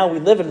be, but now we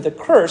live under the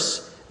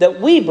curse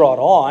that we brought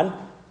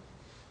on,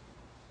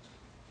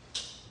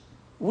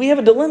 we have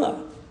a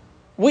dilemma.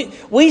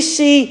 We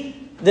see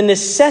the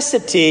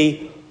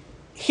necessity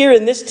here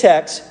in this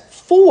text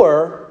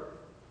for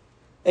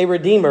a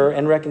redeemer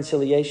and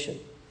reconciliation.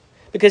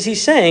 Because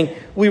he's saying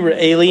we were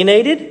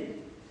alienated,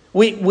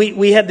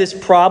 We had this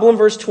problem,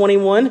 verse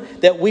 21,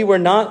 that we were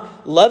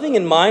not loving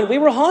in mind. We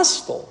were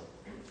hostile.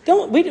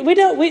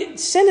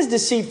 Sin is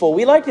deceitful.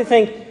 We like to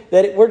think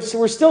that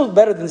we're still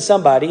better than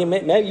somebody, and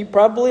maybe you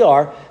probably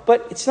are,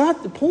 but it's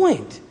not the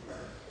point.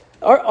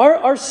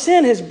 Our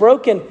sin has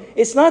broken.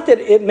 It's not that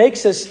it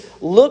makes us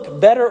look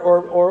better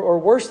or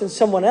worse than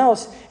someone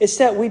else. It's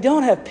that we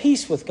don't have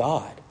peace with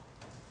God.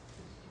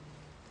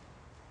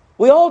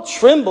 We all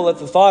tremble at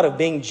the thought of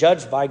being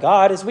judged by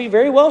God, as we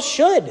very well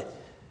should.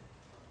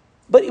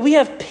 But we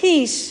have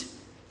peace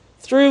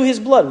through his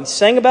blood. We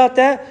sang about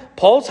that.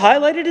 Paul's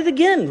highlighted it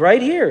again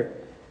right here.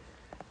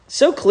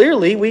 So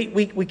clearly,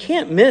 we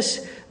can't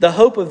miss the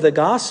hope of the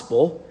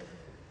gospel.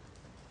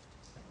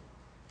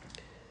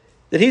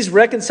 That he's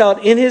reconciled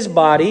in his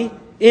body,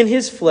 in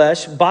his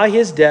flesh, by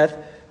his death.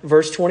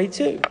 Verse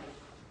 22.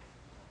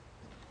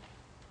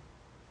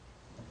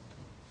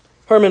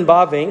 Herman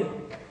Bavinck.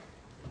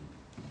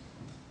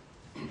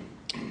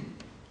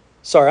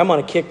 Sorry, I'm on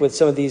a kick with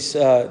some of these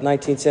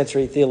 19th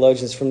century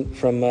theologians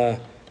from the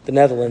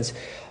Netherlands.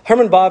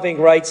 Herman Bavinck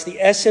writes, the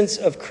essence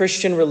of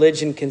Christian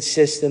religion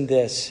consists in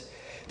this,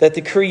 that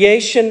the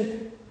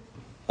creation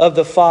of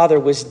the Father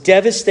was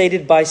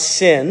devastated by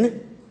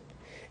sin,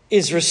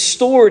 is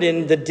restored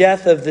in the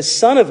death of the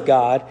Son of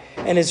God,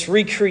 and is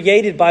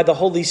recreated by the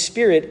Holy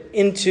Spirit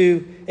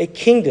into a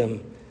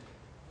kingdom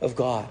of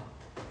God.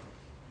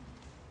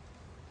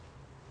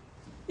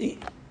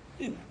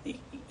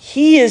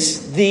 He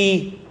is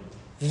the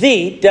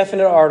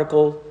definite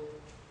article,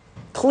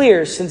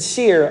 clear,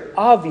 sincere,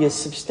 obvious,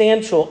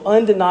 substantial,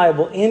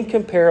 undeniable,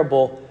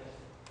 incomparable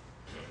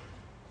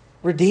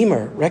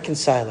Redeemer,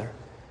 reconciler.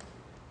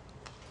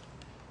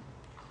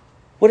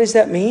 What does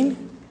that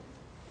mean?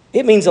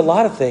 It means a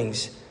lot of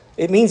things.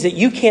 It means that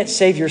you can't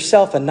save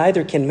yourself, and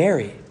neither can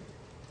Mary,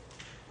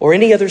 or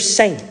any other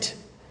saint,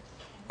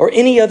 or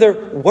any other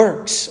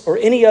works, or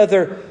any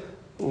other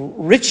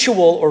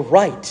ritual or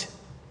rite.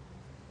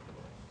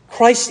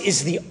 Christ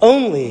is the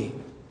only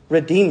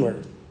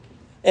Redeemer.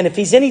 And if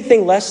he's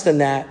anything less than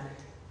that,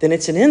 then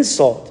it's an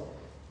insult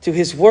to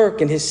his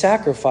work and his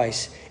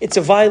sacrifice. It's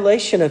a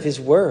violation of his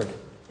word.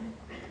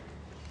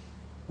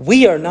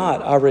 We are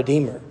not our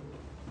Redeemer.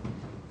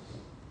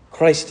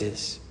 Christ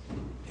is,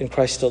 and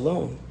Christ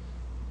alone.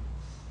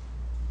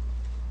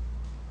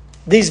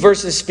 These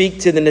verses speak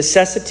to the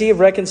necessity of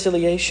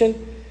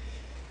reconciliation.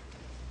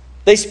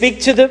 They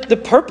speak to the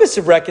purpose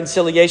of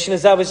reconciliation,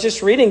 as I was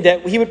just reading,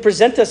 that he would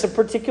present us a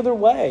particular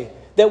way,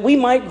 that we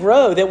might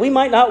grow, that we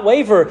might not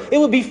waver. It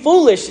would be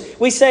foolish.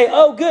 We say,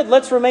 oh, good,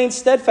 let's remain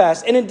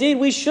steadfast. And indeed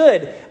we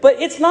should.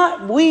 But it's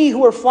not we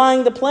who are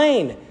flying the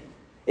plane.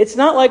 It's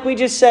not like we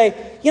just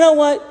say, you know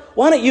what?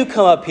 Why don't you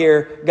come up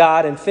here,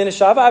 God, and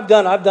finish off? I've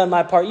done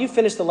my part. You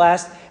finish the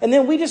last. And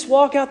then we just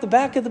walk out the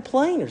back of the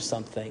plane or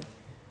something.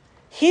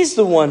 He's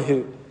the one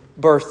who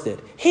birthed it.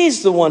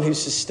 He's the one who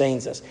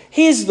sustains us.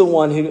 He's the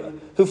one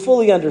who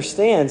fully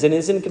understands and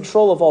is in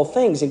control of all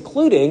things,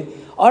 including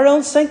our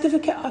own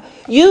sanctification.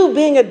 You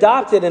being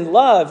adopted and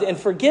loved and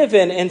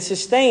forgiven and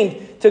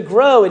sustained to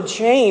grow and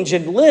change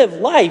and live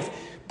life,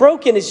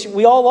 broken as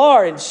we all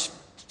are, and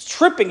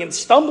tripping and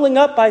stumbling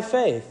up by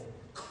faith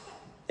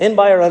and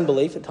by our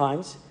unbelief at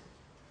times.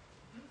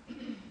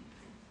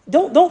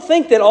 Don't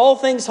think that all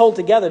things hold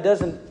together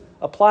doesn't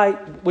apply,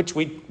 which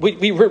we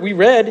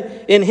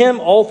read in him,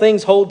 all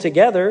things hold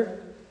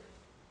together.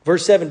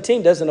 Verse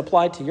 17 doesn't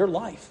apply to your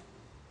life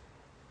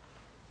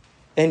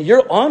and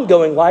your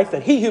ongoing life,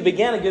 that he who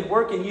began a good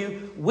work in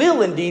you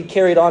will indeed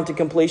carry it on to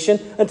completion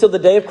until the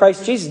day of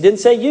Christ Jesus. It didn't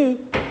say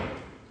you.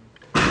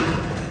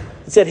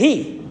 It said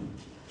he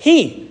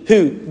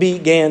who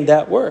began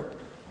that work,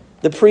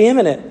 the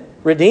preeminent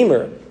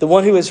Redeemer, the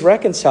one who has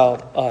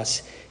reconciled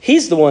us.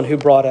 He's the one who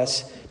brought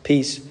us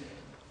peace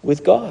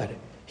with God.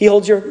 He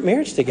holds your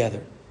marriage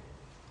together.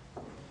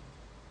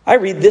 I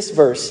read this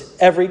verse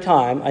every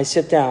time I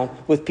sit down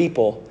with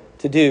people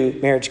to do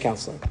marriage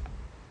counseling.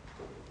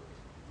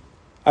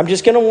 I'm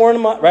just going to warn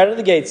them right out of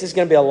the gates. This is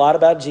going to be a lot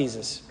about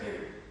Jesus.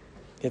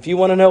 If you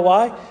want to know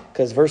why,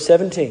 because verse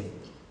 17.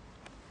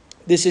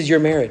 This is your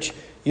marriage,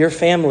 your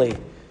family,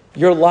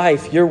 your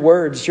life, your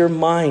words, your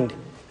mind,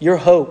 your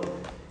hope,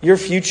 your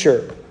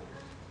future.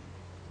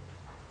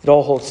 It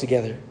all holds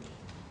together.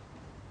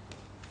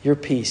 Your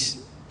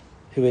peace,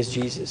 who is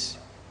Jesus.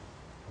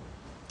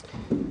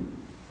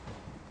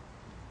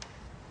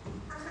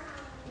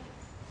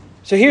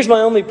 So here's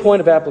my only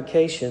point of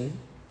application.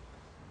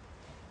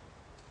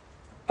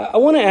 I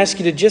want to ask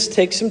you to just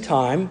take some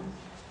time,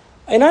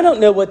 and I don't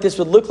know what this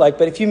would look like,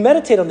 but if you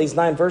meditate on these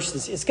 9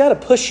 verses, it's got to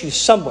push you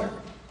somewhere.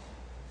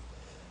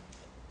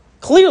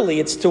 Clearly,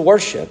 it's to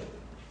worship.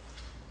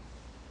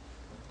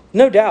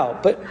 No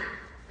doubt, but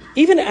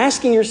even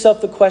asking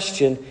yourself the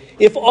question,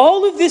 if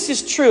all of this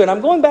is true, and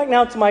I'm going back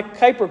now to my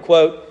Kuyper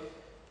quote,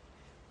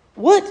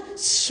 what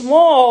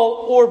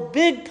small or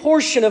big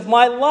portion of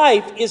my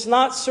life is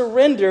not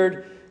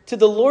surrendered to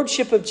the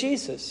lordship of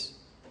Jesus?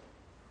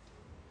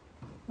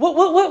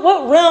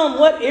 What realm,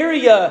 what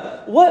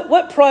area,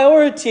 what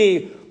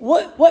priority,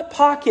 what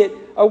pocket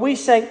are we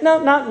saying,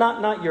 no,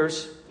 not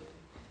yours.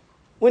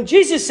 When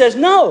Jesus says,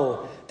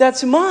 no,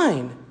 that's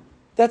mine.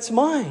 That's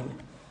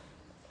mine.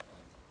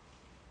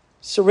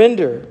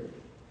 Surrender.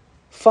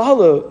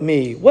 Follow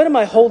me. What am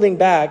I holding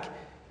back?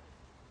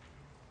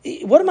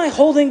 What am I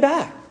holding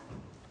back?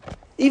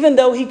 Even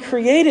though he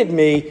created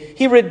me,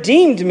 he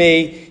redeemed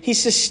me, he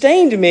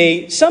sustained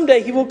me,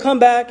 someday he will come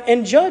back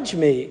and judge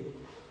me.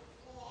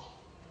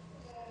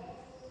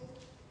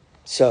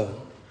 So,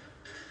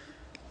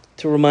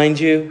 to remind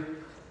you,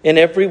 in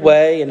every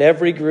way, in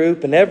every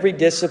group, in every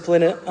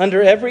discipline,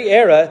 under every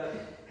era,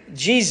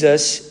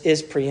 Jesus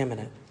is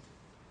preeminent.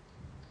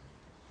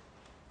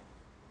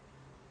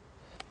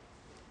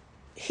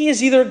 He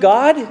is either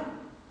God,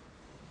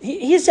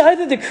 he is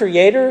either the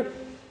creator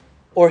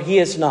or he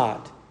is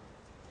not.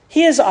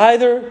 He is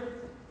either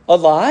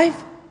alive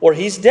or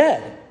he's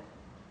dead.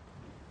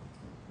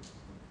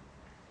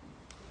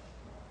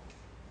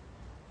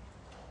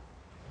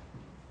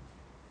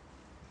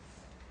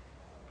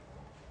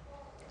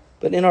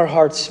 But in our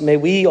hearts, may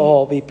we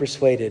all be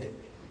persuaded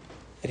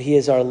that he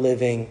is our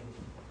living,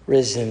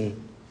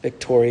 risen,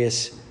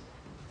 victorious,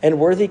 and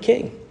worthy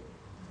King.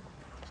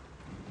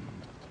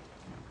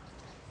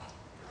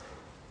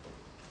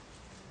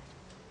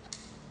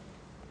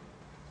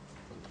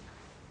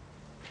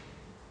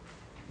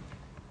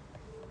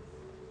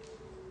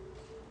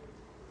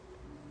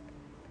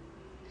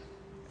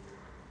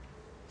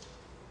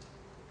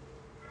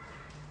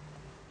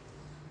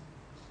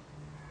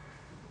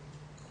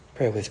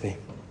 Pray with me.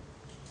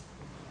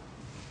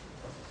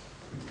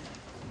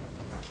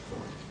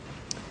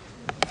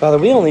 Father,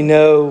 we only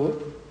know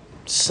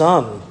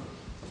some.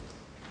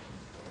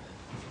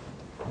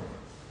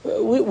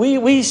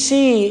 We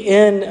see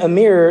in a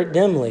mirror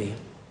dimly.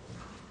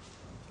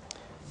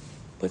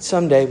 But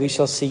someday we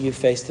shall see you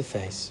face to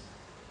face.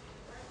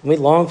 We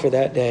long for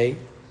that day.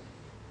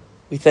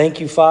 We thank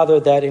you, Father,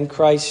 that in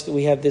Christ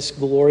we have this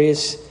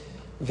glorious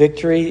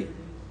victory,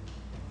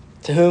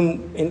 to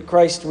whom in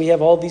Christ we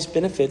have all these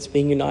benefits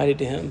being united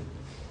to him.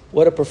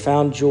 What a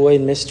profound joy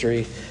and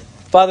mystery.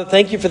 Father,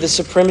 thank you for the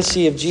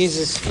supremacy of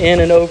Jesus in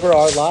and over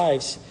our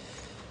lives,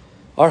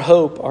 our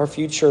hope, our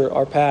future,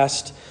 our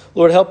past.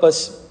 Lord, help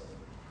us.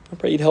 I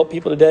pray you'd help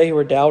people today who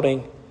are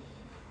doubting,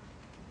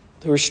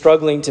 who are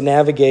struggling to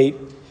navigate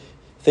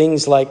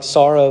things like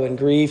sorrow and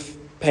grief,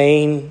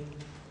 pain.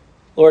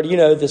 Lord, you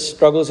know the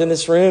struggles in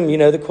this room. You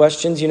know the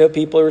questions. You know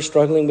people who are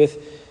struggling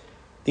with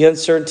the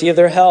uncertainty of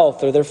their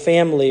health or their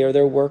family or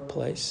their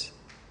workplace.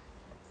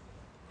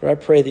 Lord,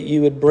 I pray that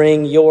you would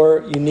bring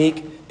your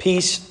unique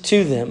peace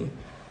to them,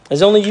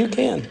 as only you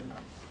can.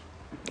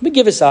 But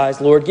give us eyes,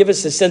 Lord. Give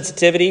us a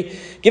sensitivity.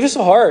 Give us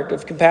a heart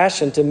of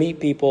compassion to meet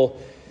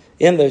people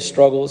in those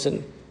struggles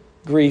and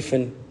grief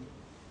and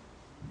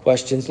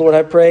questions. Lord,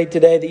 I pray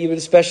today that you would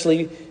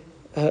especially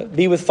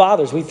be with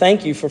fathers. We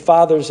thank you for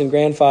fathers and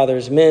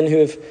grandfathers, men who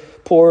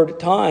have poured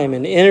time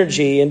and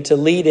energy into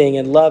leading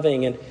and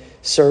loving and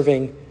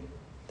serving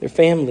their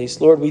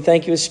families. Lord, we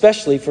thank you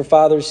especially for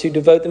fathers who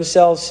devote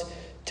themselves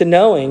to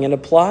knowing and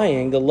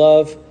applying the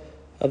love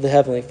of the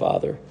Heavenly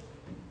Father.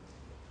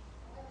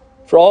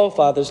 For all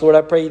fathers, Lord,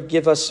 I pray you'd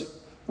give us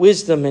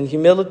wisdom and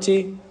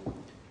humility.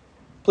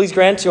 Please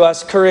grant to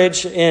us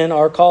courage in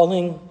our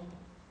calling.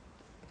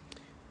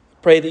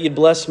 Pray that you'd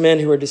bless men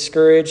who are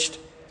discouraged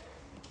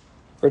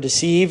or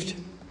deceived.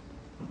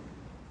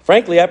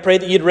 Frankly, I pray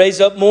that you'd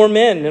raise up more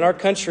men in our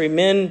country,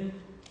 men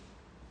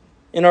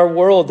in our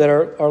world that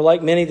are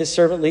like many of the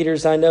servant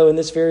leaders I know in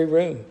this very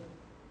room.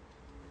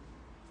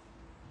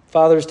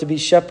 Fathers to be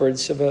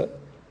shepherds of a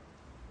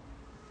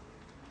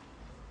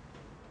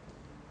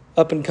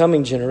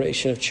up-and-coming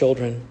generation of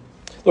children.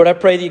 Lord, I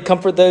pray that you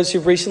comfort those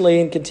who've recently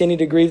and continue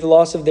to grieve the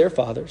loss of their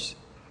fathers.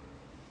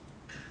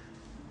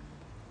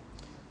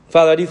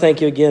 Father, I do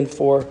thank you again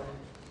for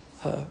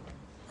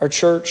our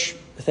church.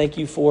 I thank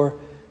you for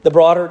the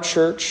broader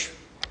church.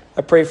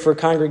 I pray for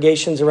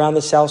congregations around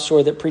the South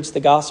Shore that preach the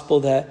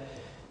gospel, that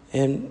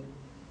in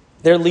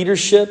their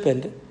leadership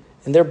and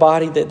in their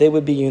body, that they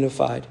would be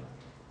unified.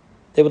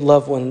 They would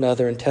love one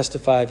another and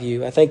testify of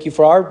you. I thank you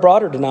for our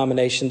broader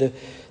denomination, the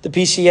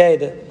PCA,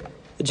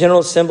 the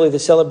General Assembly, the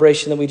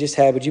celebration that we just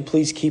had. Would you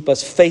please keep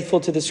us faithful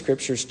to the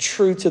Scriptures,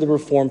 true to the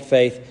Reformed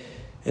faith,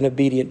 and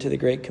obedient to the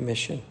Great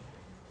Commission.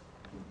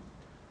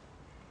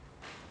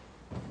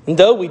 And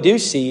though we do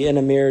see in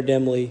a mirror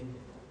dimly,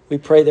 we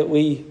pray that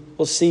we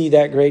will see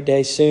that great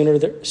day sooner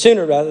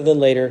rather than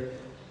later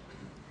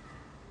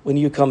when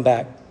you come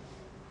back.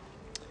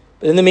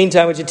 But in the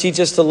meantime, would you teach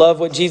us to love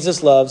what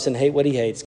Jesus loves and hate what he hates?